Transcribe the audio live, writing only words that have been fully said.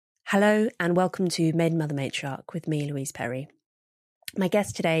Hello and welcome to Maiden Mother Matriarch with me, Louise Perry. My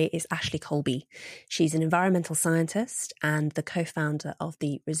guest today is Ashley Colby. She's an environmental scientist and the co-founder of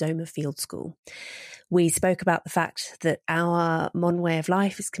the Rhizoma Field School. We spoke about the fact that our modern way of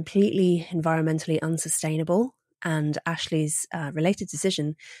life is completely environmentally unsustainable, and Ashley's related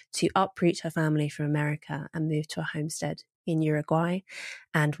decision to uproot her family from America and move to a homestead in Uruguay,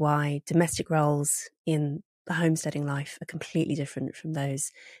 and why domestic roles in the homesteading life are completely different from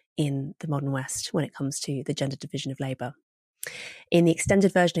those in the modern West when it comes to the gender division of labour. In the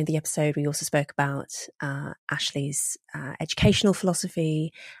extended version of the episode, we also spoke about Ashley's educational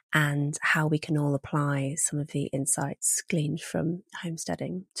philosophy and how we can all apply some of the insights gleaned from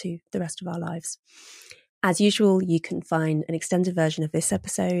homesteading to the rest of our lives. As usual, you can find an extended version of this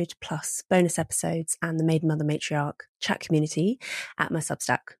episode, plus bonus episodes and the Maiden Mother Matriarch chat community at my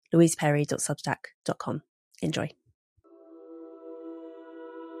Substack, louiseperry.substack.com. Enjoy.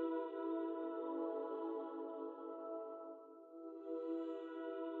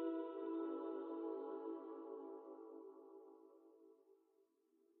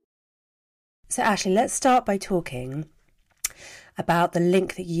 So Ashley, let's start by talking about the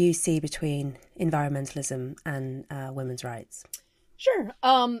link that you see between environmentalism and women's rights. Sure.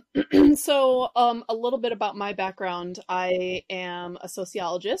 So a little bit about my background. I am a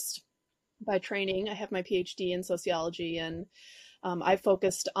sociologist by training. I have my PhD in sociology, and I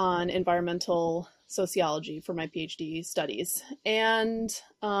focused on environmental sociology for my PhD studies. And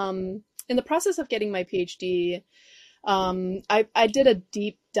in the process of getting my PhD, I did a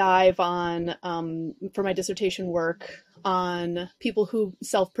deep dive on, for my dissertation work, on people who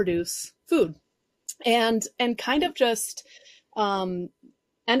self-produce food, and kind of just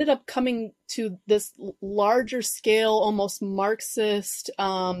ended up coming to this larger scale, almost Marxist,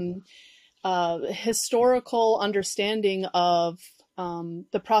 historical understanding of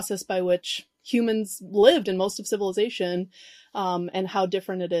the process by which humans lived in most of civilization, and how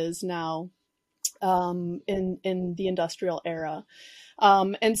different it is now in the industrial era.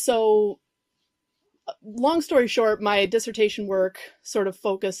 And so, long story short, my dissertation work sort of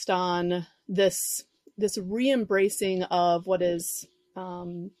focused on this re-embracing of what is,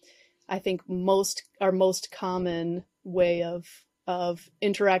 I think, our most common way of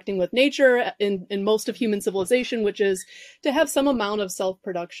interacting with nature in most of human civilization, which is to have some amount of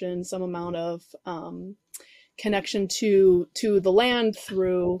self-production, some amount of connection to the land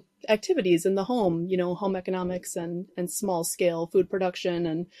through activities in the home, home economics and small scale food production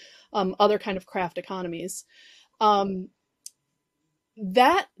and other kind of craft economies. That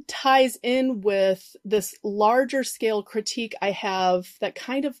ties in with this larger scale critique I have, that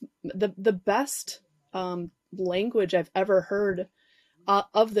kind of the best language I've ever heard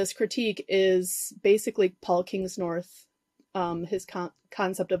of this critique is basically Paul Kingsnorth, his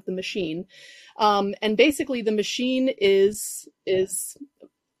concept of the machine. And basically the machine is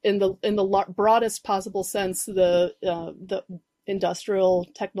in the broadest possible sense, the industrial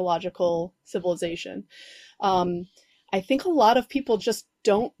technological civilization. I think a lot of people just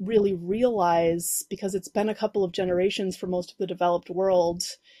don't really realize, because it's been a couple of generations for most of the developed world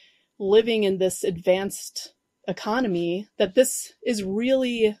living in this advanced economy, that this is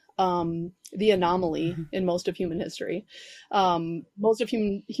really the anomaly in most of human history. Most of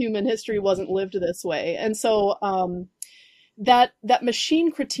human history wasn't lived this way. And so that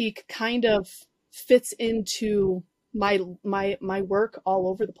machine critique kind of fits into my work all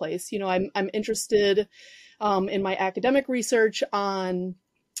over the place. I'm interested in my academic research on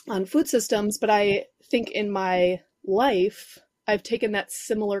food systems, but I think in my life I've taken that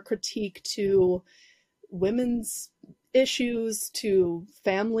similar critique to women's issues, to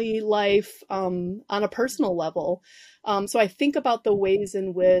family life, on a personal level. So I think about the ways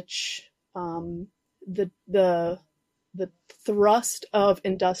in which the thrust of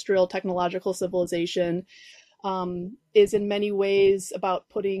industrial technological civilization is in many ways about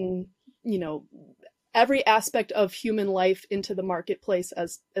putting, every aspect of human life into the marketplace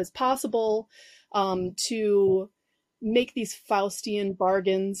as possible, to make these Faustian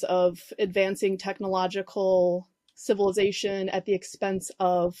bargains of advancing technological civilization at the expense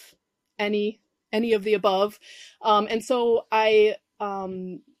of any of the above. And so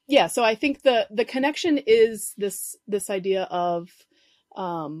so I think the connection is this idea of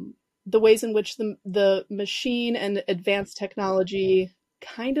the ways in which the machine and advanced technology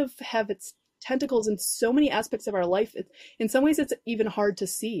kind of have its tentacles in so many aspects of our life. In some ways, it's even hard to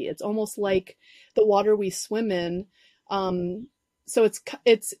see. It's almost like the water we swim in. So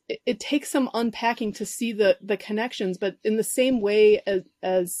it takes some unpacking to see the connections, but in the same way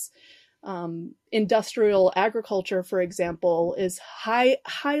as Industrial agriculture, for example, is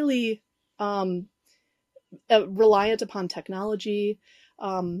highly reliant upon technology,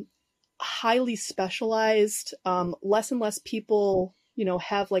 highly specialized. Less and less people,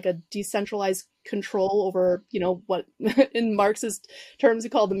 have like a decentralized control over, what in Marxist terms we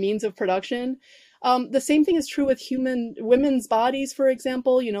call the means of production. The same thing is true with women's bodies, for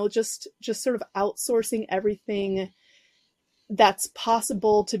example, just sort of outsourcing everything that's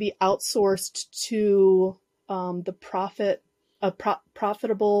possible to be outsourced to the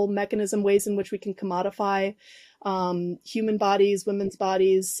profitable mechanism, ways in which we can commodify human bodies, women's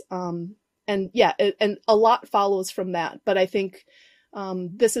bodies. And a lot follows from that. But I think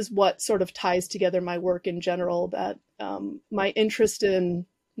this is what sort of ties together my work in general, that my interest in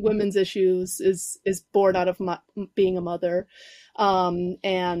women's issues is born out of being a mother,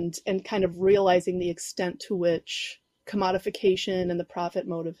 and kind of realizing the extent to which commodification and the profit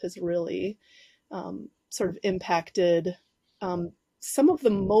motive has really sort of impacted some of the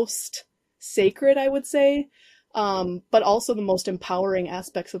most sacred, I would say, but also the most empowering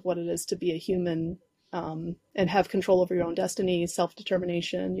aspects of what it is to be a human, and have control over your own destiny,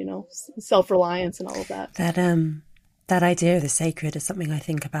 self-determination, self-reliance and all of that. That idea of the sacred is something I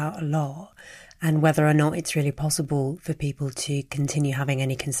think about a lot, and whether or not it's really possible for people to continue having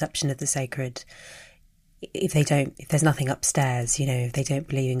any conception of the sacred if there's nothing upstairs, if they don't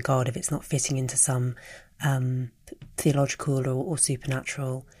believe in God, if it's not fitting into some theological or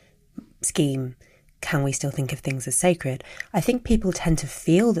supernatural scheme, can we still think of things as sacred? I think people tend to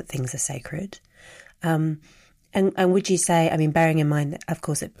feel that things are sacred. And would you say, bearing in mind that, of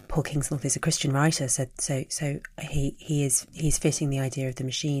course, that Paul Kingsnorth is a Christian writer, so he's fitting the idea of the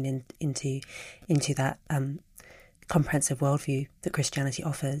machine into that comprehensive worldview that Christianity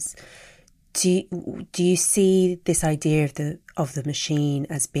offers. Do you see this idea of the machine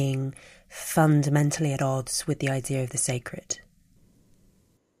as being fundamentally at odds with the idea of the sacred?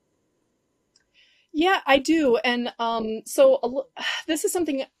 Yeah, I do. And so this is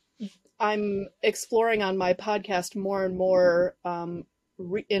something I'm exploring on my podcast more and more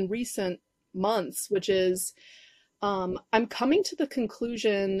in recent months, which is I'm coming to the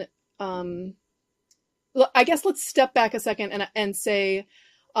conclusion. I guess let's step back a second and say,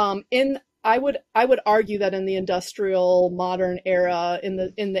 I would argue that in the industrial modern era, in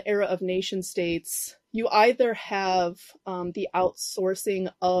the era of nation states, you either have the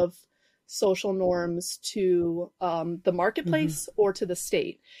outsourcing of social norms to the marketplace or to the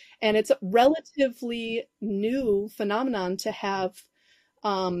state. And it's a relatively new phenomenon to have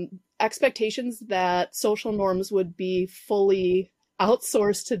expectations that social norms would be fully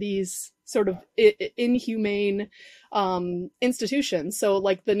outsourced to these sort of inhumane institutions. So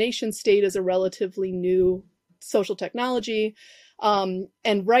like the nation state is a relatively new social technology. And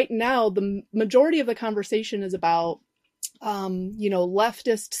right now, the majority of the conversation is about,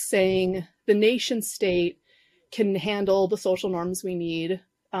 leftists saying the nation state can handle the social norms we need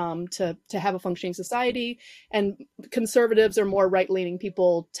to have a functioning society. And conservatives or more right-leaning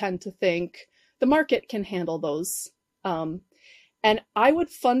people tend to think the market can handle those. And I would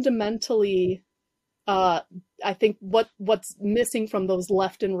fundamentally, I think what's missing from those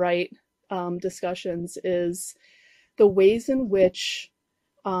left and right discussions is the ways in which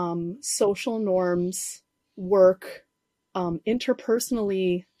social norms work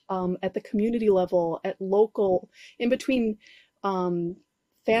interpersonally, at the community level, at local, in between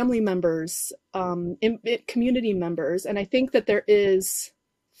family members, community members. And I think that there is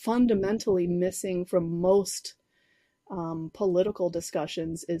fundamentally missing from most political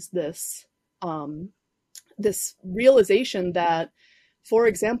discussions is this this realization that, for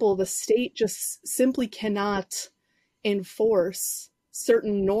example, the state just simply cannot enforce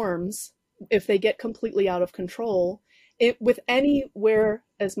certain norms if they get completely out of control with anywhere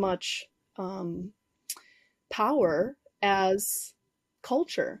as much power as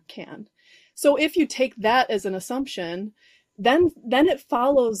culture can. So if you take that as an assumption, then it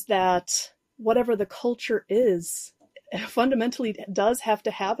follows that whatever the culture is, fundamentally does have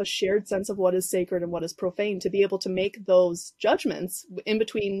to have a shared sense of what is sacred and what is profane to be able to make those judgments in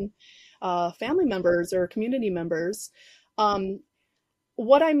between family members or community members.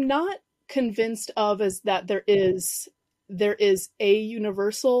 What I'm not convinced of is that there is a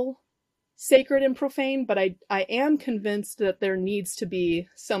universal sacred and profane, but I am convinced that there needs to be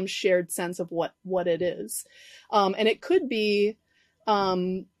some shared sense of what it is. And it could be,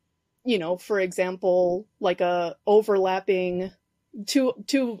 for example, like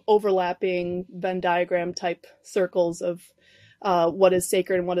two overlapping Venn diagram type circles of what is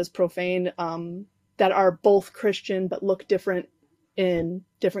sacred and what is profane, that are both Christian but look different in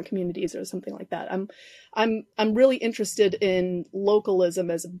different communities or something like that. I'm really interested in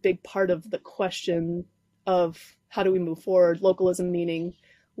localism as a big part of the question of how do we move forward. Localism meaning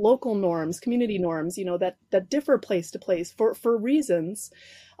local norms, community norms, that differ place to place for reasons,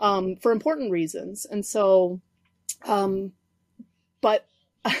 for important reasons. And so, but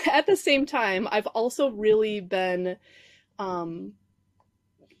at the same time, I've also really been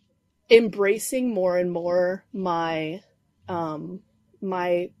embracing more and more my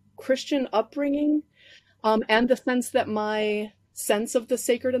Christian upbringing, and the sense that my sense of the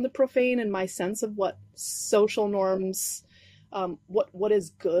sacred and the profane, and my sense of what social norms, what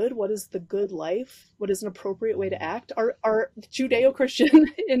is good, what is the good life, what is an appropriate way to act, are Judeo-Christian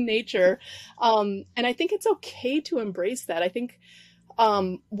in nature. And I think it's okay to embrace that. I think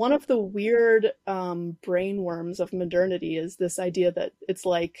one of the weird brainworms of modernity is this idea that it's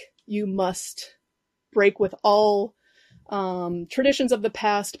like you must break with all traditions of the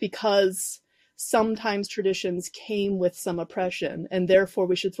past because sometimes traditions came with some oppression, and therefore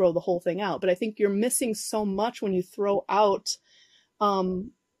we should throw the whole thing out. But I think you're missing so much when you throw out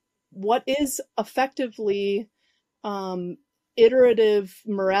what is effectively iterative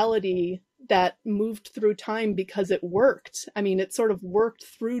morality that moved through time because it worked. I mean, it sort of worked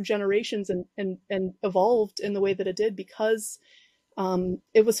through generations and evolved in the way that it did because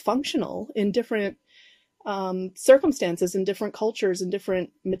it was functional in different circumstances, in different cultures, in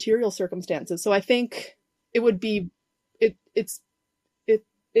different material circumstances. So I think it would be it's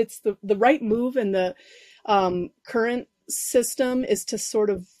the right move in the current system is to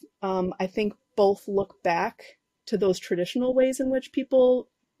sort of I think both look back to those traditional ways in which people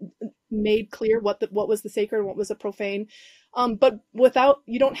made clear what was the sacred and what was the profane, but without,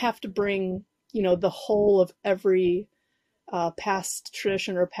 you don't have to bring the whole of every past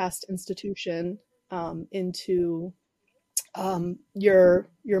tradition or past institution into your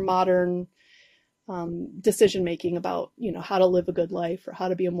modern decision making about how to live a good life or how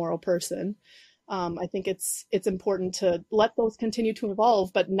to be a moral person. I think it's important to let those continue to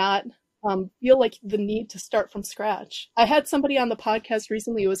evolve, but not feel like the need to start from scratch. I had somebody on the podcast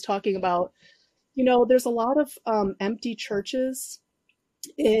recently who was talking about, there's a lot of empty churches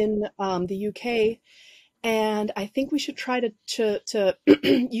in the UK. And I think we should try to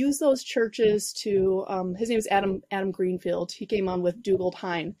use those churches to, his name is Adam Greenfield. He came on with Dugald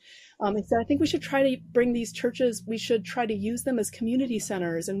Hine. He said, I think we should try to bring these churches, we should try to use them as community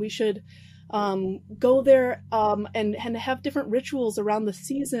centers, and we should go there and have different rituals around the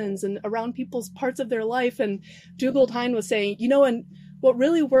seasons and around people's parts of their life. And Dugald Hine was saying, and what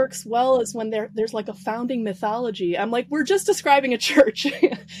really works well is when there's like a founding mythology. I'm like, we're just describing a church.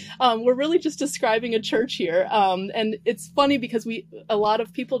 We're really just describing a church here. And it's funny because a lot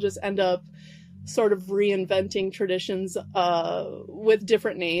of people just end up sort of reinventing traditions with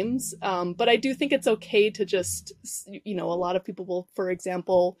different names. But I do think it's okay to just, a lot of people will, for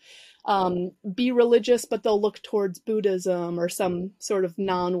example, be religious, but they'll look towards Buddhism or some sort of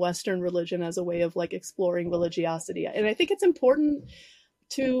non-Western religion as a way of like exploring religiosity. And I think it's important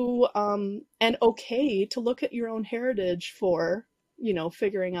to and okay to look at your own heritage for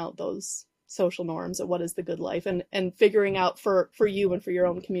figuring out those social norms of what is the good life, and figuring out for you and for your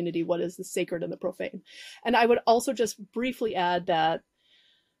own community what is the sacred and the profane. And I would also just briefly add that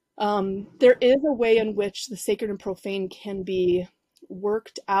there is a way in which the sacred and profane can be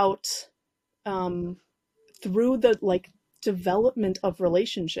worked out through the development of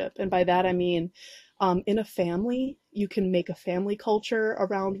relationship. And by that I mean in a family, you can make a family culture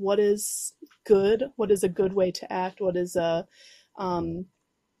around what is good, what is a good way to act, what is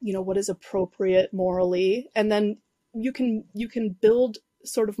what is appropriate morally. And then you can build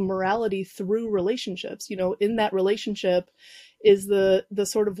sort of morality through relationships. In that relationship is the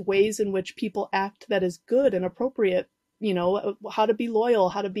sort of ways in which people act that is good and appropriate, how to be loyal,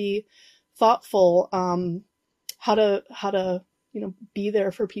 how to be thoughtful, how to be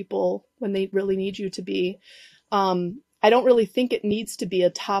there for people when they really need you to be. I don't really think it needs to be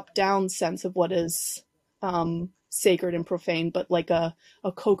a top-down sense of what is sacred and profane, but like a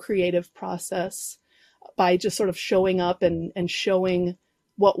co-creative process by just sort of showing up and showing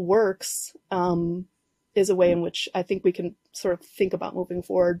what works is a way in which I think we can sort of think about moving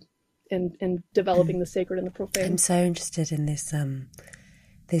forward in developing the sacred and the profane. I'm so interested in this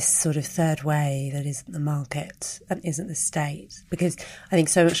this sort of third way that isn't the market and isn't the state, because I think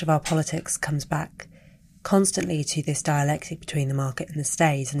so much of our politics comes back constantly to this dialectic between the market and the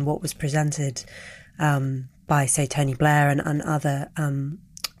state. And what was presented by, say, Tony Blair and other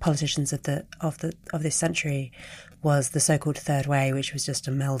politicians of this century was the so-called third way, which was just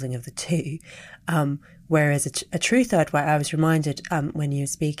a melding of the two, Whereas a true third way, I was reminded when you were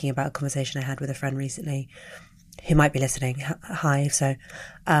speaking about a conversation I had with a friend recently who might be listening, hi, so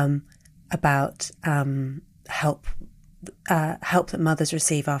about help that mothers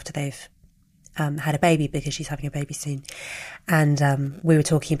receive after they've had a baby, because she's having a baby soon. And we were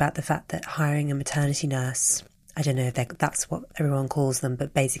talking about the fact that hiring a maternity nurse, I don't know if that's what everyone calls them,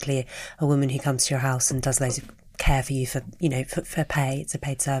 but basically a woman who comes to your house and does loads of care for you for pay, it's a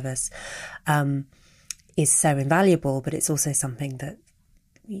paid service, is so invaluable. But it's also something that,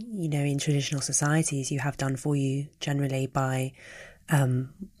 in traditional societies you have done for you generally by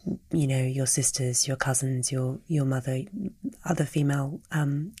your sisters, your cousins, your mother, other female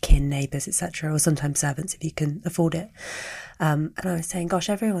kin, neighbours, etc., or sometimes servants if you can afford it. And I was saying, gosh,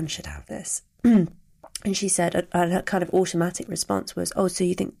 everyone should have this. And she said, a kind of automatic response was, oh, so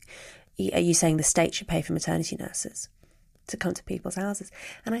are you saying the state should pay for maternity nurses to come to people's houses?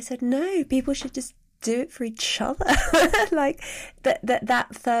 And I said, no, people should just do it for each other. Like that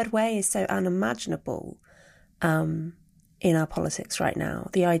third way is so unimaginable in our politics right now.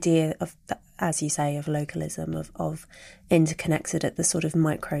 The idea of, as you say, of localism, of interconnected at the sort of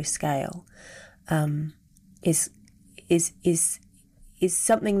micro scale, is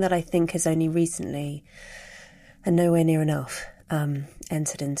something that I think has only recently, and nowhere near enough,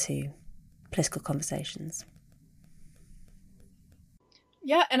 entered into political conversations.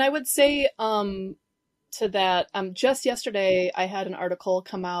 Yeah, and I would say to that, just yesterday I had an article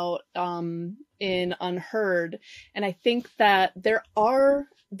come out in Unheard, and I think that there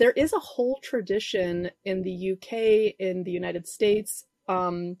is a whole tradition in the UK, in the United States,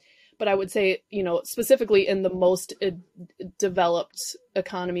 but I would say, specifically in the most developed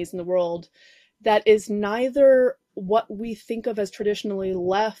economies in the world, that is neither what we think of as traditionally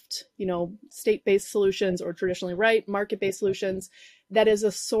left, state-based solutions, or traditionally right, market-based solutions. That is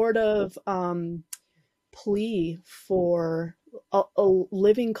a sort of plea for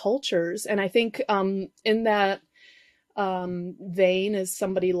living cultures. And I think in that vein is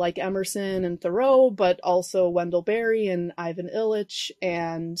somebody like Emerson and Thoreau, but also Wendell Berry and Ivan Illich,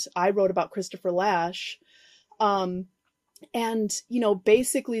 and I wrote about Christopher Lasch. And,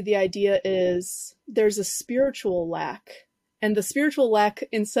 basically the idea is there's a spiritual lack, and the spiritual lack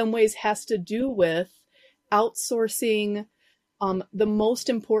in some ways has to do with outsourcing the most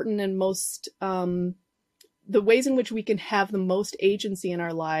important and most, the ways in which we can have the most agency in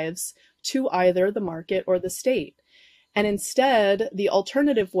our lives to either the market or the state. And instead, the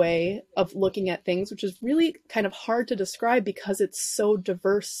alternative way of looking at things, which is really kind of hard to describe because it's so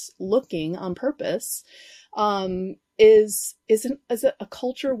diverse looking on purpose, is a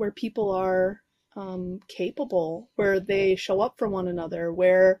culture where people are capable, where they show up for one another,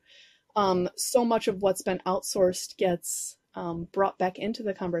 where so much of what's been outsourced gets brought back into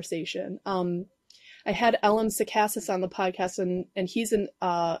the conversation. I had Ellen Sakassis on the podcast, and he's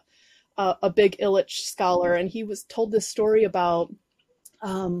a big Illich scholar, and he was told this story about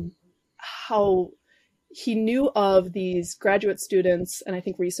how he knew of these graduate students and I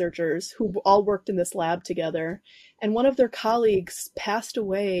think researchers who all worked in this lab together, and one of their colleagues passed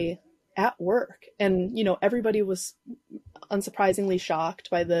away at work, and everybody was unsurprisingly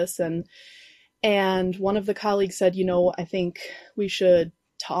shocked by this, and one of the colleagues said, I think we should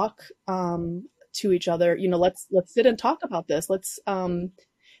talk to each other, let's sit and talk about this, let's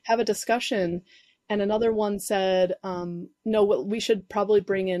have a discussion. And another one said, no, we should probably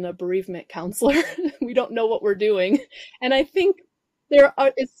bring in a bereavement counselor. We don't know what we're doing. And I think there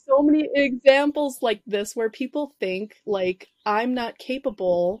is so many examples like this where people think like, I'm not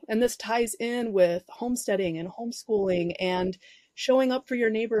capable. And this ties in with homesteading and homeschooling and showing up for your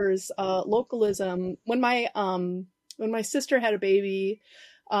neighbors, localism. When my sister had a baby,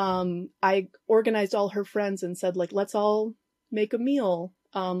 I organized all her friends and said, like, let's all make a meal.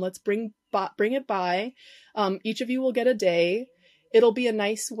 Let's bring it by. Each of you will get a day. It'll be a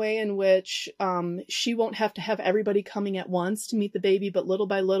nice way in which she won't have to have everybody coming at once to meet the baby, but little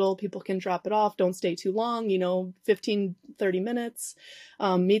by little, people can drop it off. Don't stay too long, 15, 30 minutes.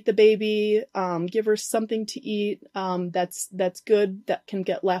 Meet the baby, give her something to eat that's good, that can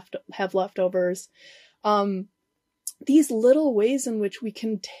have leftovers. These little ways in which we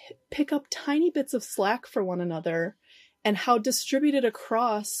can pick up tiny bits of slack for one another, and how distributed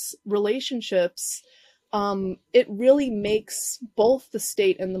across relationships, it really makes both the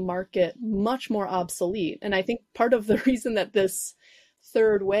state and the market much more obsolete. And I think part of the reason that this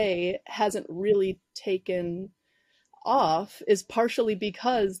third way hasn't really taken off is partially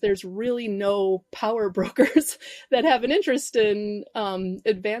because there's really no power brokers that have an interest in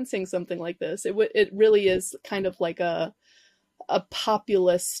advancing something like this. It really is kind of like a a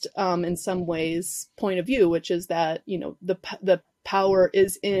populist, in some ways, point of view, which is that, the power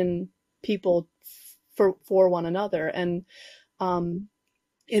is in people for one another. And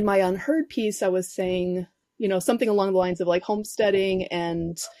in my Unheard piece, I was saying, something along the lines of like homesteading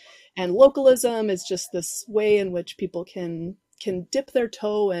and localism is just this way in which people can dip their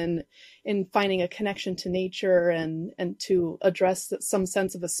toe in finding a connection to nature and to address some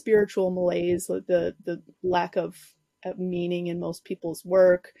sense of a spiritual malaise, the lack of meaning in most people's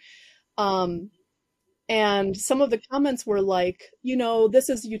work. And some of the comments were like, this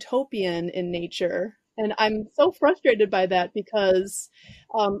is utopian in nature. And I'm so frustrated by that because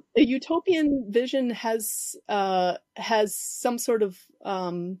a utopian vision has some sort of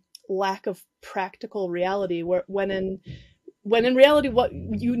lack of practical reality, when in reality, what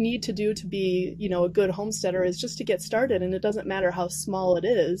you need to do to be, a good homesteader is just to get started. And it doesn't matter how small it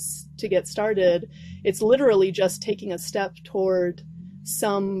is to get started. It's literally just taking a step toward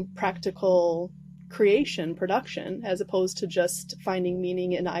some practical production, as opposed to just finding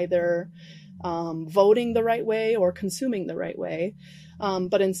meaning in either voting the right way or consuming the right way.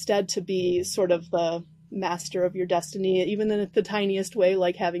 But instead to be sort of the master of your destiny, even in the tiniest way,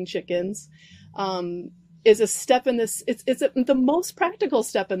 like having chickens, is a step in this. It's the most practical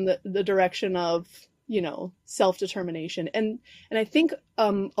step in the direction of, self-determination. And I think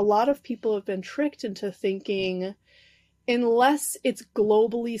a lot of people have been tricked into thinking, unless it's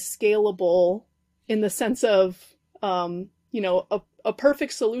globally scalable in the sense of, a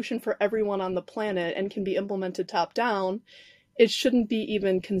perfect solution for everyone on the planet and can be implemented top down, it shouldn't be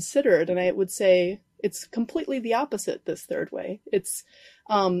even considered. And I would say it's completely the opposite this third way. It's,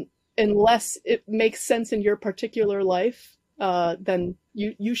 unless it makes sense in your particular life, then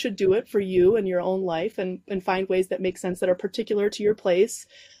you should do it for you and your own life and find ways that make sense, that are particular to your place.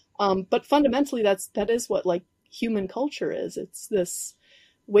 But fundamentally, that is what like human culture is. It's this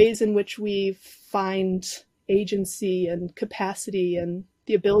ways in which we find agency and capacity and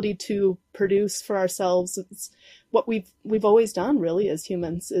the ability to produce for ourselves. It's what we've always done, really, as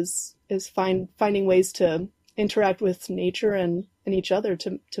humans, is finding ways to interact with nature and each other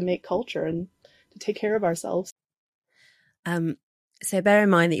to make culture and to take care of ourselves. So bear in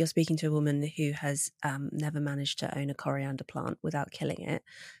mind that you're speaking to a woman who has never managed to own a coriander plant without killing it.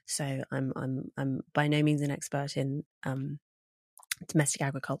 So I'm by no means an expert in domestic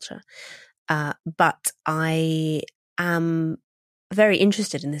agriculture, but I am very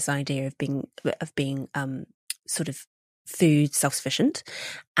interested in this idea of being sort of food self-sufficient.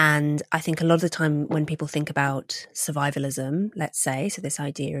 And I think a lot of the time when people think about survivalism, let's say, so this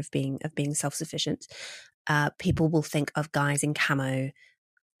idea of being self-sufficient, people will think of guys in camo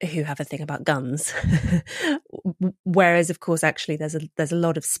who have a thing about guns. Whereas, of course, actually there's a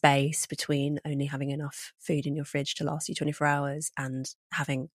lot of space between only having enough food in your fridge to last you 24 hours and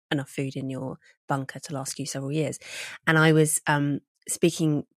having enough food in your bunker to last you several years. And I was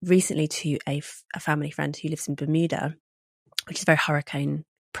speaking recently to a family friend who lives in Bermuda, which is a very hurricane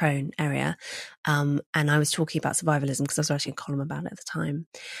prone area. And I was talking about survivalism because I was writing a column about it at the time.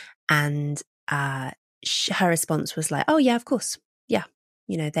 And her response was like, oh yeah, of course. Yeah.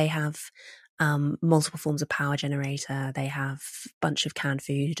 They have multiple forms of power generator. They have a bunch of canned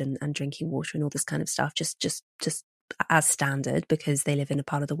food and drinking water and all this kind of stuff, just as standard, because they live in a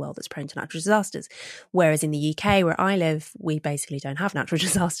part of the world that's prone to natural disasters. Whereas in the UK, where I live, we basically don't have natural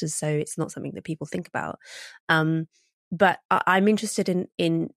disasters, so it's not something that people think about. But I'm interested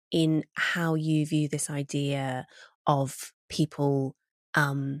in how you view this idea of people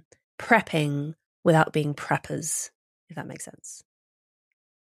prepping without being preppers, if that makes sense.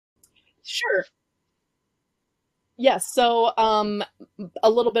 Sure. Yes. So, a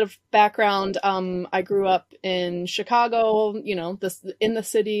little bit of background. I grew up in Chicago, in the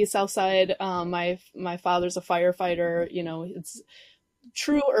city, South Side. My father's a firefighter. It's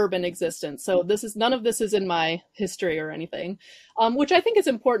true urban existence. So none of this is in my history or anything, which I think is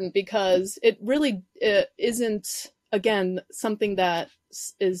important because it really isn't, again, something that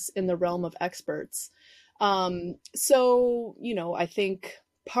is in the realm of experts. So, I think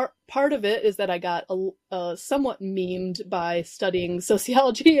part of it is that I got somewhat memed by studying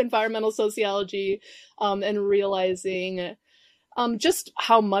sociology, environmental sociology, and realizing just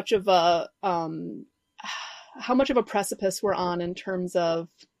how much of a precipice we're on in terms of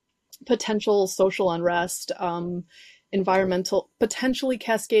potential social unrest, potentially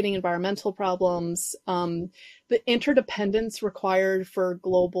cascading environmental problems, the interdependence required for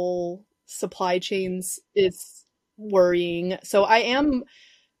global supply chains is worrying. So I am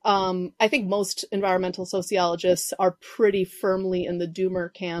I think most environmental sociologists are pretty firmly in the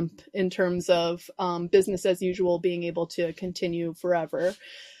doomer camp in terms of business as usual being able to continue forever.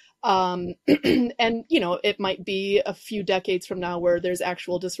 And, it might be a few decades from now where there's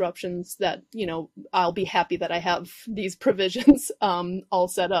actual disruptions that, I'll be happy that I have these provisions all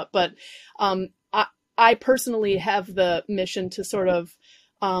set up. But I personally have the mission to sort of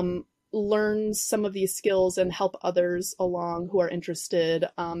learn some of these skills and help others along who are interested,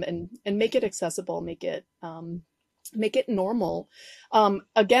 and make it accessible, make it normal.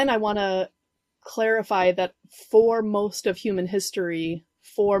 Again, I want to clarify that for most of human history,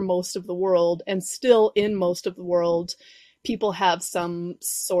 for most of the world, and still in most of the world, people have some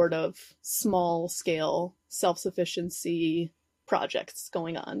sort of small scale self-sufficiency projects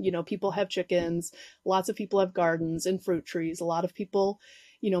going on. People have chickens, lots of people have gardens and fruit trees, a lot of people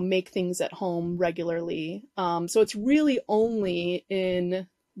make things at home regularly. So it's really only in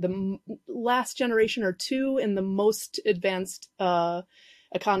the last generation or two in the most advanced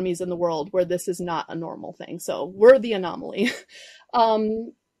economies in the world where this is not a normal thing. So we're the anomaly.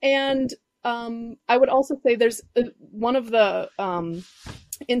 And I would also say there's one of the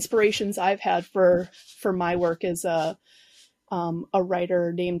inspirations I've had for my work is a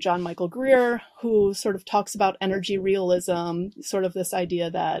writer named John Michael Greer, who sort of talks about energy realism, sort of this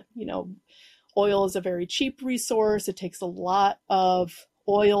idea that, oil is a very cheap resource. It takes a lot of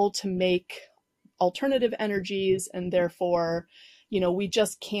oil to make alternative energies, and therefore, we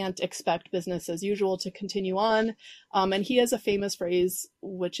just can't expect business as usual to continue on. And he has a famous phrase,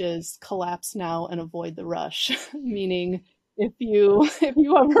 which is collapse now and avoid the rush, meaning if you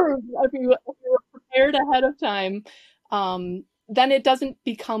were prepared ahead of time, then it doesn't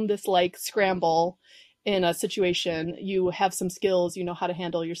become this like scramble in a situation. You have some skills, you know how to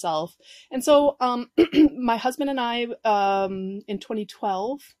handle yourself. And so my husband and I, in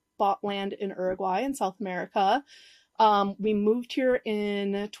 2012, bought land in Uruguay in South America. We moved here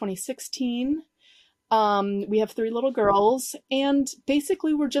in 2016. We have 3 little girls, and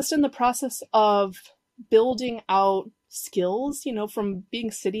basically we're just in the process of building out skills, from being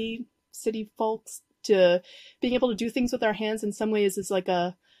city folks to being able to do things with our hands. In some ways is like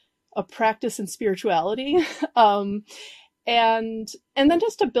a practice in spirituality. And then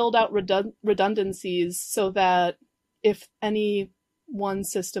just to build out redundancies so that if any one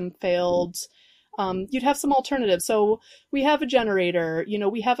system failed, you'd have some alternatives. So we have a generator,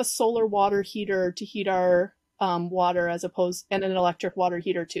 we have a solar water heater to heat our water and an electric water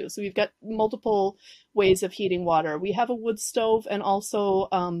heater too. So we've got multiple ways of heating water. We have a wood stove and also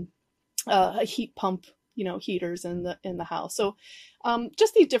a heat pump, heaters in the house. So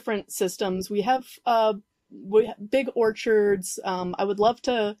just these different systems. We have big orchards. I would love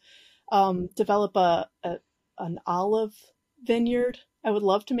to develop an olive vineyard. I would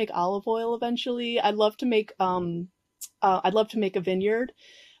love to make olive oil eventually. I'd love to make a vineyard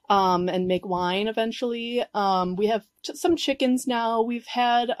and make wine eventually. We have some chickens now. We've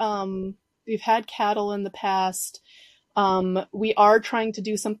had cattle in the past. We are trying to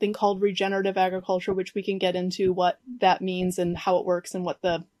do something called regenerative agriculture, which we can get into what that means and how it works and what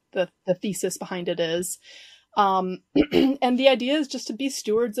the thesis behind it is. And the idea is just to be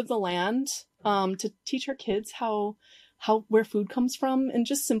stewards of the land, to teach our kids where food comes from in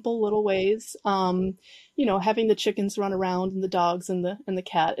just simple little ways. Having the chickens run around and the dogs and the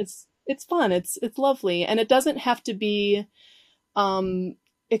cat. It's fun. It's lovely. And it doesn't have to be,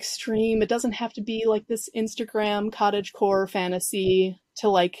 extreme. It doesn't have to be like this Instagram cottagecore fantasy to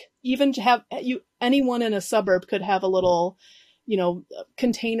like even to have anyone in a suburb could have a little,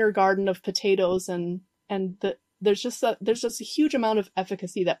 container garden of potatoes there's just a huge amount of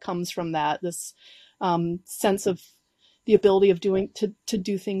efficacy that comes from that. This sense of the ability of to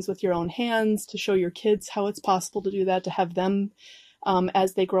do things with your own hands, to show your kids how it's possible to do that, to have them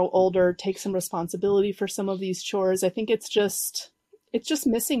as they grow older take some responsibility for some of these chores. I think it's just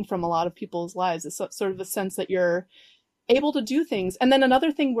missing from a lot of people's lives. It's sort of a sense that you're able to do things. And then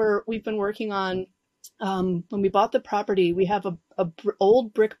another thing we've been working on, when we bought the property, we have a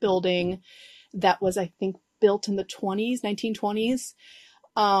old brick building that was, I think, built in the 1920s,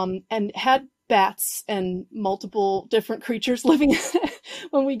 and had bats and multiple different creatures living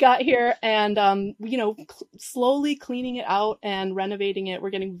when we got here. And, slowly cleaning it out and renovating it.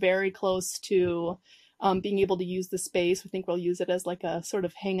 We're getting very close to being able to use the space. We think we'll use it as like a sort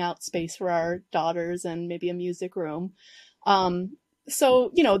of hangout space for our daughters and maybe a music room.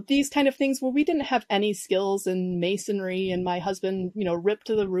 So, these kind of things where we didn't have any skills in masonry, and my husband, ripped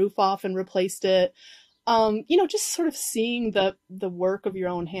the roof off and replaced it. Just sort of seeing the work of your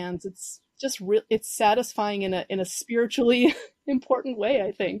own hands. just it's satisfying in a spiritually important way,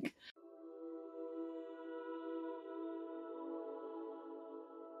 I think.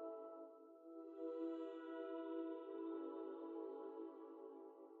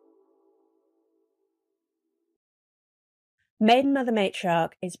 Maiden Mother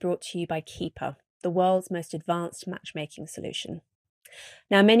Matriarch is brought to you by Keeper, the world's most advanced matchmaking solution.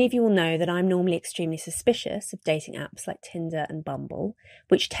 Now, many of you will know that I'm normally extremely suspicious of dating apps like Tinder and Bumble,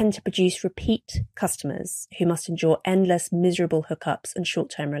 which tend to produce repeat customers who must endure endless, miserable hookups and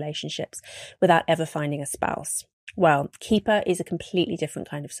short-term relationships without ever finding a spouse. Well, Keeper is a completely different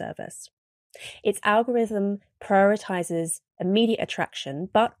kind of service. Its algorithm prioritizes immediate attraction,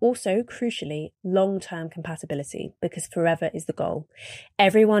 but also, crucially, long-term compatibility, because forever is the goal.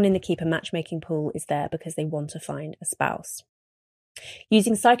 Everyone in the Keeper matchmaking pool is there because they want to find a spouse.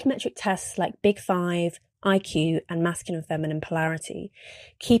 Using psychometric tests like Big Five, IQ, and masculine feminine polarity,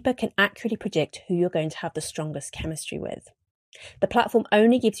 Keeper can accurately predict who you're going to have the strongest chemistry with. The platform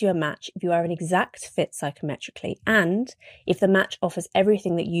only gives you a match if you are an exact fit psychometrically and if the match offers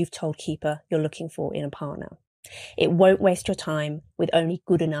everything that you've told Keeper you're looking for in a partner. It won't waste your time with only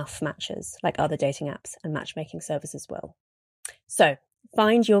good enough matches like other dating apps and matchmaking services will. So,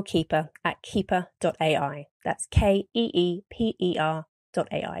 find your Keeper at keeper.ai. That's KEEPER.ai.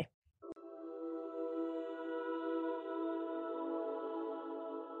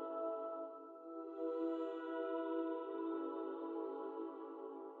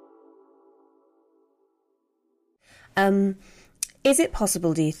 Is it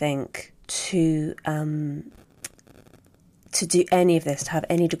possible, do you think, to do any of this, to have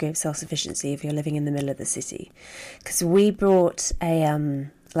any degree of self-sufficiency if you're living in the middle of the city? Because we brought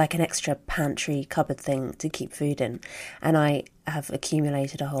like an extra pantry cupboard thing to keep food in, and I have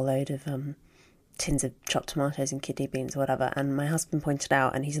accumulated a whole load of tins of chopped tomatoes and kidney beans or whatever, and my husband pointed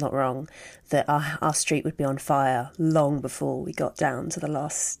out, and he's not wrong, that our street would be on fire long before we got down to the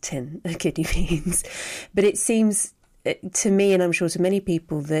last tin of kidney beans. But it seems to me, and I'm sure to many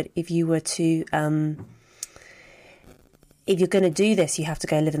people, that if you were to if you're going to do this, you have to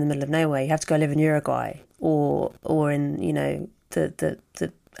go live in the middle of nowhere. You have to go live in Uruguay or in, you know, the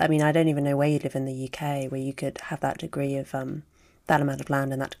I mean, I don't even know where you live in the UK where you could have that degree of that amount of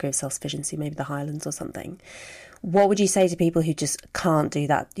land and that degree of self-sufficiency, maybe the Highlands or something. What would you say to people who just can't do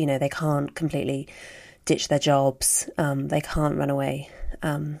that? You know, they can't completely ditch their jobs. They can't run away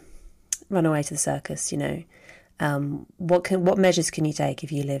to the circus, you know. What measures can you take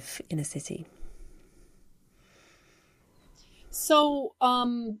if you live in a city? So,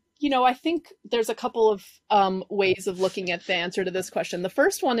 you know, I think there's a couple of ways of looking at the answer to this question. The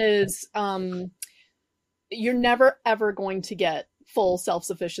first one is you're never, ever going to get full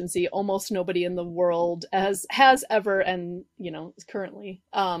self-sufficiency. Almost nobody in the world has ever, and, you know, is currently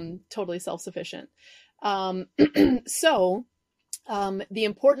totally self-sufficient. So the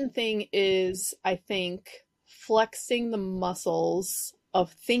important thing is, I think, flexing the muscles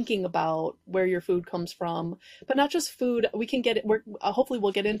of thinking about where your food comes from, but not just food. We can get it. Hopefully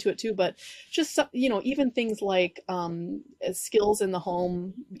we'll get into it too, but just, you know, even things like skills in the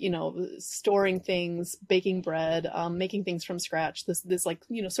home, you know, storing things, baking bread, making things from scratch, this like,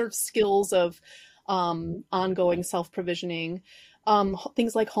 you know, sort of skills of ongoing self-provisioning.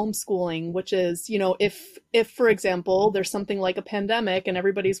 Things like homeschooling, which is, you know, if for example, there's something like a pandemic and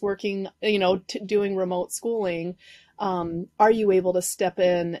everybody's working, you know, doing remote schooling, are you able to step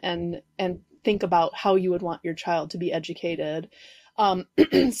in and think about how you would want your child to be educated?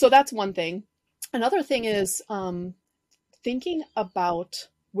 So that's one thing. Another thing is thinking about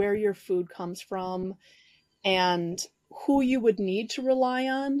where your food comes from and who you would need to rely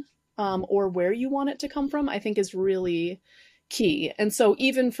on, or where you want it to come from, I think is really key. And so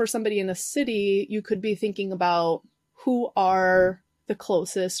even for somebody in a city, you could be thinking about who are the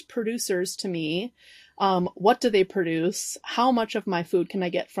closest producers to me. What do they produce? How much of my food can I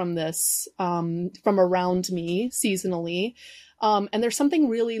get from this, from around me seasonally? And there's something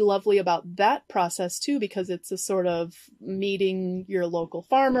really lovely about that process too, because it's a sort of meeting your local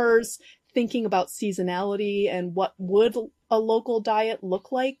farmers, thinking about seasonality and what would a local diet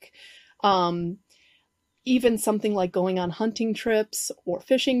look like. Even something like going on hunting trips or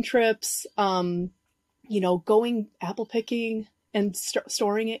fishing trips, you know, going apple picking and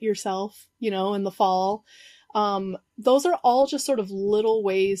storing it yourself, you know, in the fall. Those are all just sort of little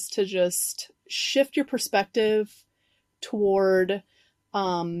ways to just shift your perspective toward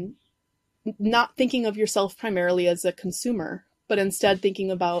not thinking of yourself primarily as a consumer, but instead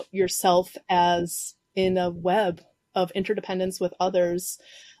thinking about yourself as in a web of interdependence with others,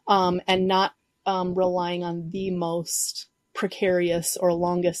 and not relying on the most precarious or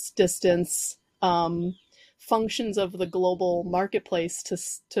longest distance functions of the global marketplace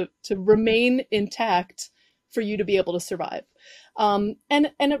to remain intact for you to be able to survive. And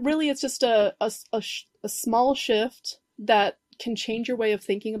it really is just a small shift that can change your way of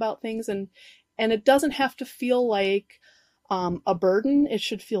thinking about things. And it doesn't have to feel like a burden. It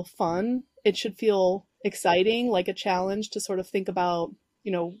should feel fun. It should feel exciting, like a challenge to sort of think about,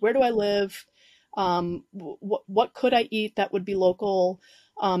 where do I live? What could I eat that would be local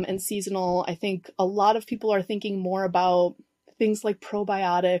and seasonal? I think a lot of people are thinking more about things like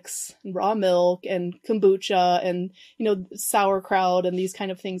probiotics and raw milk and kombucha and, sauerkraut and these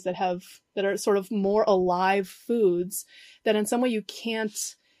kind of things that are sort of more alive foods that in some way you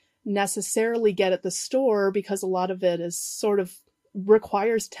can't necessarily get at the store because a lot of it is sort of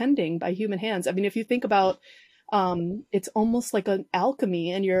requires tending by human hands. I mean, if you think about, it's almost like an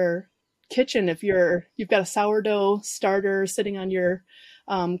alchemy in your kitchen. If you've got a sourdough starter sitting on your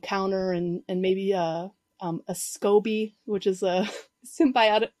counter and maybe a SCOBY, which is a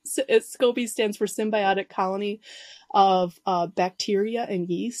symbiotic, SCOBY stands for symbiotic colony of bacteria and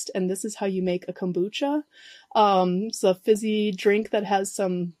yeast. And this is how you make a kombucha. It's a fizzy drink that has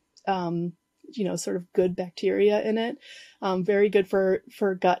some, sort of good bacteria in it. Very good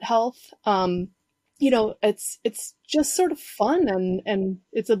for gut health. It's just sort of fun and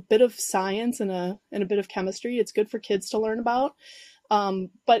it's a bit of science and a bit of chemistry. It's good for kids to learn about.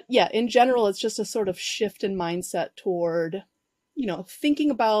 But yeah, in general, it's just a sort of shift in mindset toward,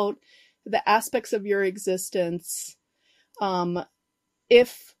 thinking about the aspects of your existence.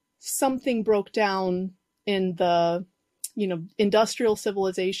 If something broke down in the, industrial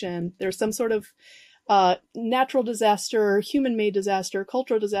civilization, there's some sort of natural disaster, human-made disaster,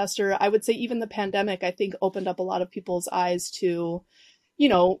 cultural disaster. I would say even the pandemic, I think, opened up a lot of people's eyes to,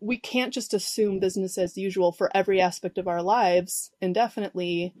 we can't just assume business as usual for every aspect of our lives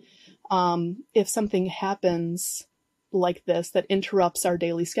indefinitely. If something happens like this that interrupts our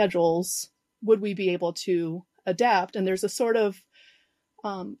daily schedules, would we be able to adapt? And there's a sort of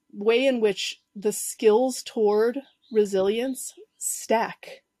way in which the skills toward resilience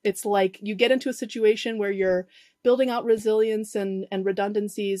stack. It's like you get into a situation where you're building out resilience and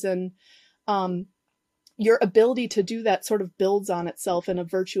redundancies, and your ability to do that sort of builds on itself in a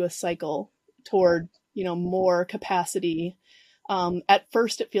virtuous cycle toward, more capacity. At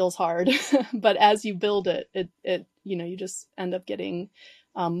first it feels hard, but as you build it, you just end up getting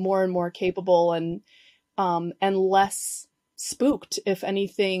more and more capable and less spooked if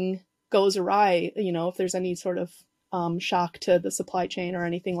anything goes awry, if there's any sort of shock to the supply chain or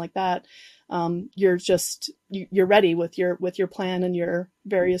anything like that. You're ready with your plan and your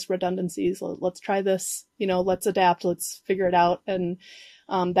various redundancies. Let's try this, let's adapt, let's figure it out. And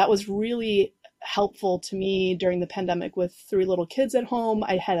that was really helpful to me during the pandemic with 3 little kids at home.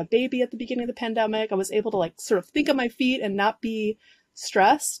 I had a baby at the beginning of the pandemic. I was able to sort of think on my feet and not be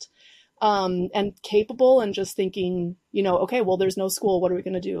stressed and capable and just thinking, okay, well, there's no school. What are we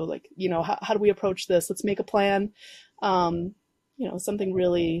going to do? How do we approach this? Let's make a plan. Something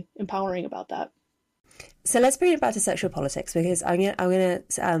really empowering about that. So let's bring it back to sexual politics, because I'm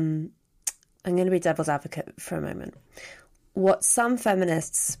going to be devil's advocate for a moment. What some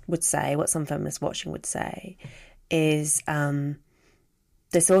feminists would say, what some feminists watching would say, is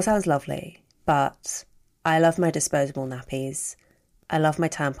this all sounds lovely, but I love my disposable nappies. I love my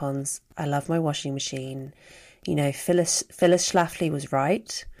tampons. I love my washing machine. Phyllis Schlafly was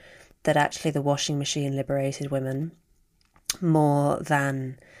right that actually the washing machine liberated women more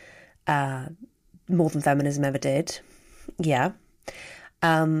than feminism ever did. Yeah.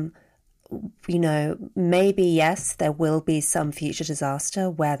 Maybe, yes, there will be some future disaster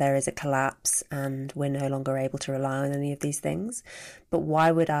where there is a collapse and we're no longer able to rely on any of these things. But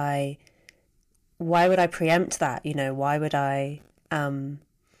why would I preempt that? Why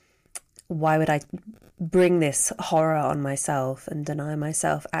would I bring this horror on myself and deny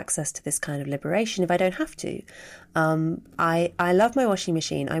myself access to this kind of liberation if I don't have to? I love my washing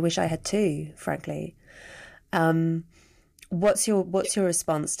machine. I wish I had 2, frankly. What's your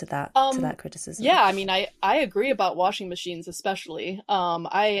response to that criticism? Yeah, I mean, I agree about washing machines, especially.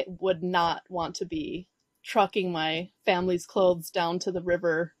 I would not want to be trucking my family's clothes down to the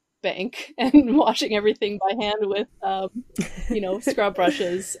river bank and washing everything by hand with scrub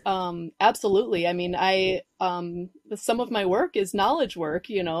brushes. Absolutely. I mean, some of my work is knowledge work,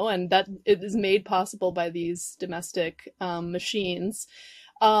 and that it is made possible by these domestic machines.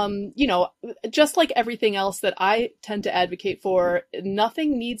 Just like everything else that I tend to advocate for,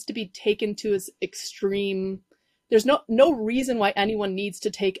 nothing needs to be taken to its extreme. There's no reason why anyone needs to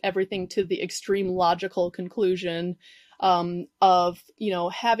take everything to the extreme logical conclusion. of,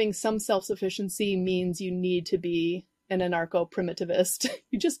 having some self-sufficiency means you need to be an anarcho-primitivist.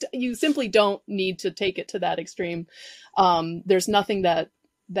 You simply don't need to take it to that extreme. There's nothing that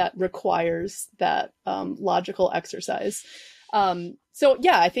requires that logical exercise. So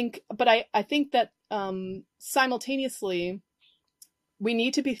yeah, I think that simultaneously we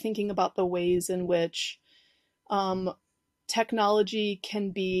need to be thinking about the ways in which technology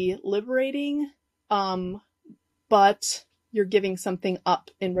can be liberating, but you're giving something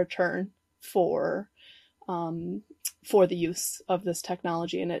up in return for the use of this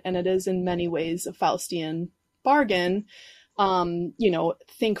technology, and it is in many ways a Faustian bargain.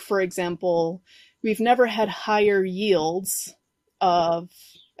 Think, for example, we've never had higher yields of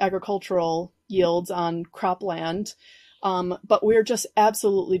agricultural yields on cropland, but we're just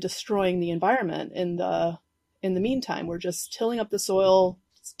absolutely destroying the environment in the meantime. We're just tilling up the soil.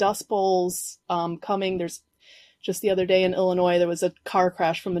 It's dust bowls coming. There's just the other day in Illinois, there was a car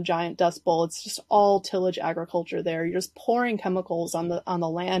crash from a giant dust bowl. It's just all tillage agriculture there. You're just pouring chemicals on the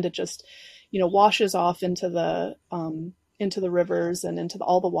land. It just, washes off into the rivers and into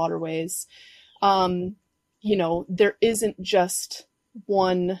all the waterways. There isn't just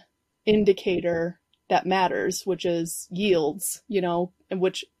one indicator that matters, which is yields, and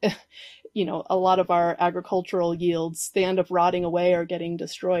which, a lot of our agricultural yields, they end up rotting away or getting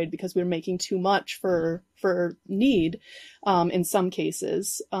destroyed because we're making too much for need, in some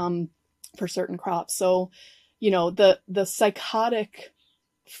cases, for certain crops. So, the psychotic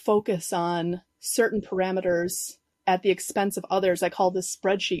focus on certain parameters at the expense of others, I call this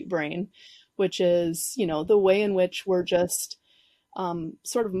spreadsheet brain, which is, the way in which we're just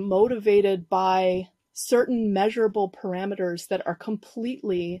sort of motivated by certain measurable parameters that are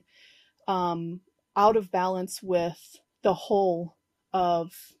completely out of balance with the whole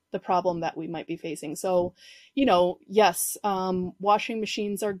of the problem that we might be facing. So, yes, washing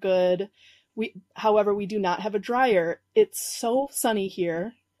machines are good. However, we do not have a dryer. It's so sunny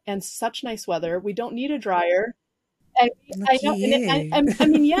here and such nice weather. We don't need a dryer. And I know, I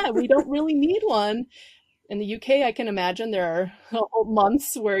mean, yeah, we don't really need one. In the UK, I can imagine there are whole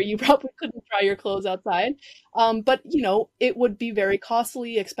months where you probably couldn't dry your clothes outside. But, it would be very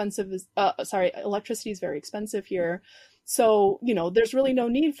costly, expensive. Electricity is very expensive here. So, there's really no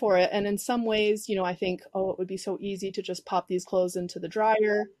need for it. And in some ways, I think, it would be so easy to just pop these clothes into the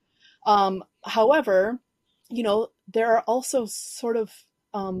dryer. However, there are also sort of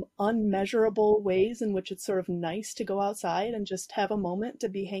unmeasurable ways in which it's sort of nice to go outside and just have a moment to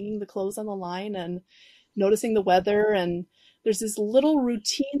be hanging the clothes on the line and noticing the weather. And there's these little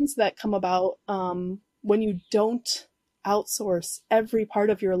routines that come about when you don't outsource every part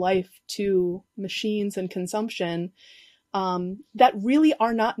of your life to machines and consumption, that really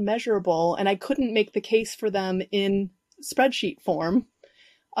are not measurable. And I couldn't make the case for them in spreadsheet form,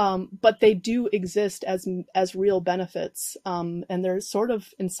 but they do exist as real benefits. And they're sort of,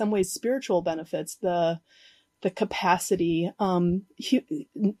 in some ways, spiritual benefits. The capacity,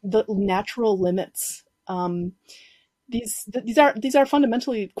 the natural limits. These are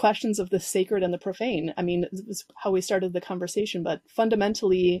fundamentally questions of the sacred and the profane. I mean, it was how we started the conversation, but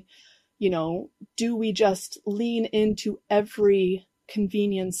fundamentally, do we just lean into every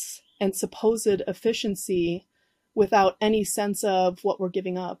convenience and supposed efficiency without any sense of what we're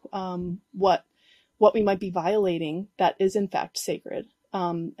giving up, what we might be violating that is in fact sacred?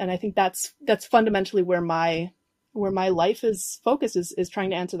 And I think that's fundamentally where my life is focused, is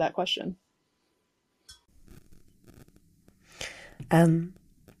trying to answer that question.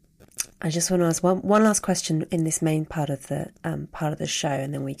 I just want to ask one last question in this main part of the show,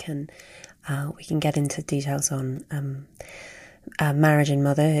 and then we can get into details on marriage and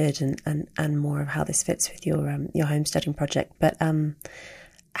motherhood and more of how this fits with your homesteading project. But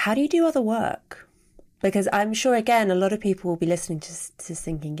how do you do other work? Because I'm sure, again, a lot of people will be listening to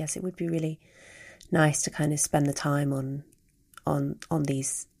thinking, yes, it would be really nice to kind of spend the time on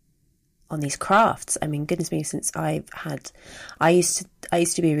these crafts. I mean, goodness me, since I used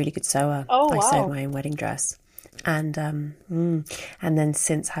to be a really good sewer. Oh, wow. I sewed my own wedding dress. And then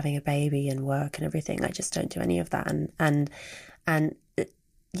since having a baby and work and everything, I just don't do any of that. And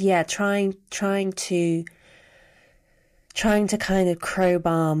yeah, trying to kind of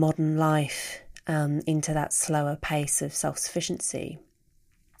crowbar modern life into that slower pace of self-sufficiency.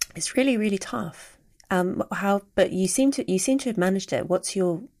 It's really, really tough. But you seem to have managed it. What's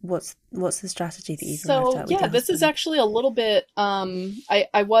the strategy that you've worked out with your this husband? is actually a little bit,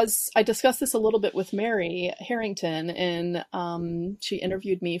 I discussed this a little bit with Mary Harrington, and she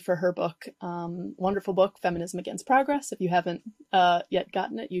interviewed me for her book, wonderful book, Feminism Against Progress. If you haven't yet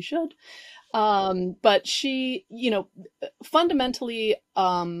gotten it, you should. But she, fundamentally,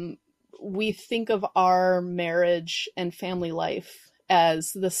 we think of our marriage and family life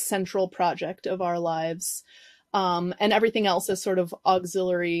as the central project of our lives. And everything else is sort of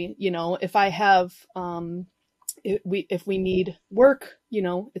auxiliary. If I have, if we need work,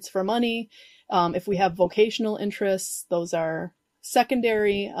 it's for money. If we have vocational interests, those are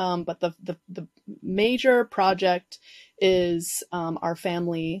secondary. But the major project is our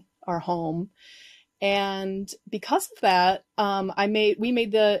family, our home. And because of that, we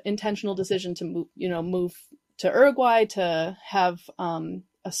made the intentional decision to move to Uruguay to have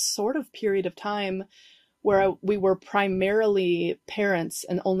a sort of period of time where we were primarily parents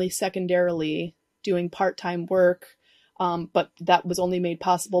and only secondarily doing part-time work. But that was only made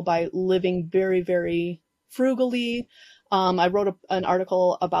possible by living very, very frugally. I wrote an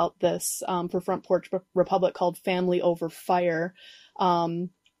article about this for Front Porch Republic called Family Over Fire.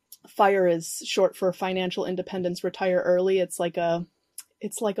 FIRE is short for Financial Independence, Retire Early. It's like a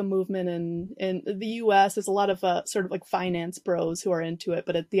movement in the US. There's a lot of sort of like finance bros who are into it,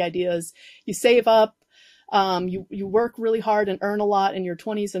 but the idea is you save up, you work really hard and earn a lot in your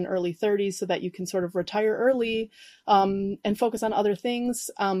 20s and early 30s so that you can sort of retire early and focus on other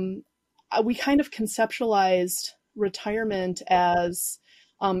things. We kind of conceptualized retirement as,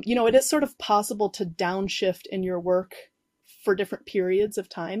 it is sort of possible to downshift in your work for different periods of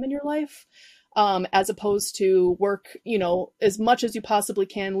time in your life, as opposed to work, as much as you possibly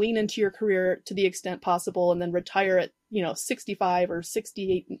can, lean into your career to the extent possible, and then retire at, 65 or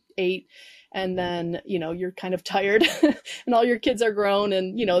 68, and then, you're kind of tired and all your kids are grown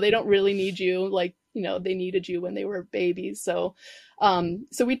and, they don't really need you like, they needed you when they were babies. So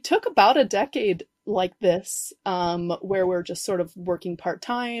we took about a decade like this, where we're just sort of working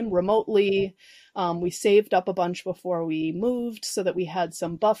part-time remotely. We saved up a bunch before we moved so that we had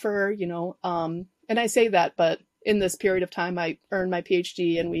some buffer, and I say that, but in this period of time, I earned my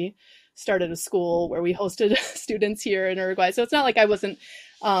PhD and we started a school where we hosted students here in Uruguay. So it's not like I wasn't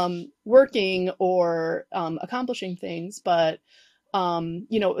working or accomplishing things, but,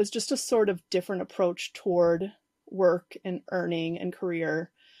 it was just a sort of different approach toward work and earning and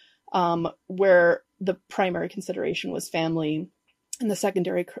career, where the primary consideration was family and the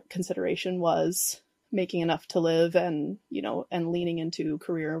secondary consideration was making enough to live and, and leaning into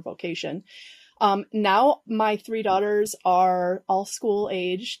career and vocation. Now my 3 daughters are all school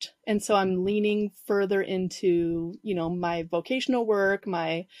aged. And so I'm leaning further into, my vocational work,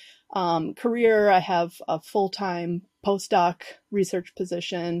 my career. I have a full-time postdoc research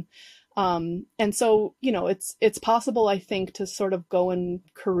position. And so, it's possible, I think, to sort of go in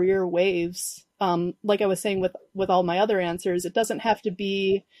career waves. Like I was saying with all my other answers, it doesn't have to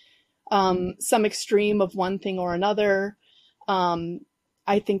be some extreme of one thing or another.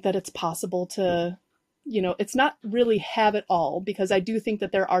 I think that it's possible to, it's not really have it all, because I do think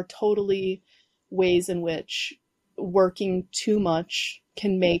that there are totally ways in which working too much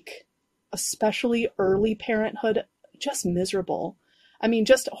can make especially early parenthood just miserable. I mean,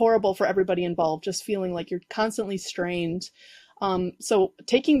 just horrible for everybody involved, just feeling like you're constantly strained. So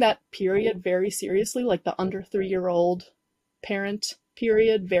taking that period very seriously, like the under 3-year-old parent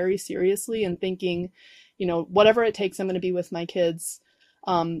period very seriously, and thinking, whatever it takes, I'm going to be with my kids.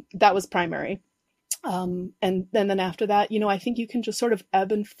 That was primary. And then after that, I think you can just sort of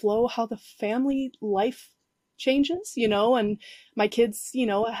ebb and flow how the family life changes, and my kids,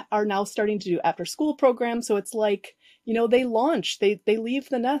 are now starting to do after school programs. So it's like, they launch, they leave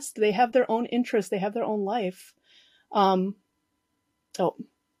the nest, they have their own interests, they have their own life.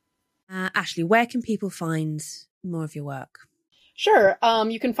 Ashley, where can people find more of your work? Sure.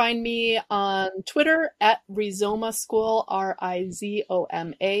 You can find me on Twitter at Rhizoma School,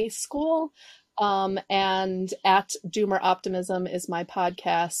 Rizoma School. And at Doomer Optimism is my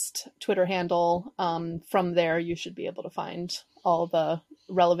podcast Twitter handle. From there, you should be able to find all the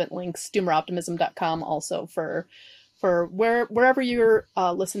relevant links. doomeroptimism.com also for wherever you're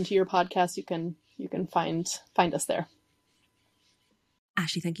listen to your podcast, you can find us there.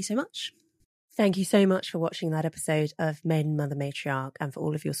 Ashley, thank you so much. Thank you so much for watching that episode of Maiden Mother Matriarch and for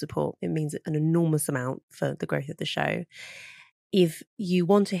all of your support. It means an enormous amount for the growth of the show. If you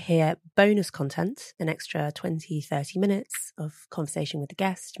want to hear bonus content, an extra 20-30 minutes of conversation with the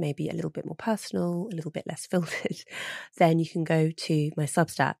guest, maybe a little bit more personal, a little bit less filtered, then you can go to my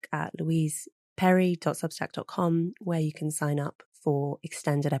Substack at louiseperry.substack.com, where you can sign up for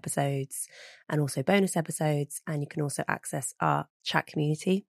extended episodes and also bonus episodes, and you can also access our chat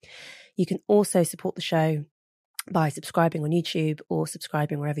community. You can also support the show by subscribing on YouTube or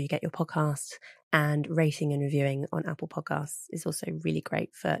subscribing wherever you get your podcasts. And rating and reviewing on Apple Podcasts is also really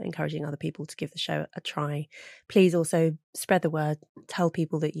great for encouraging other people to give the show a try. Please also spread the word. Tell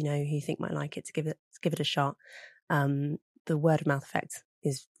people that you know who you think might like it to give it a shot. The word of mouth effect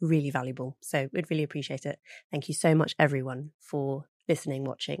is really valuable. So we'd really appreciate it. Thank you so much, everyone, for listening,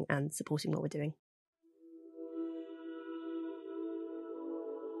 watching, and supporting what we're doing.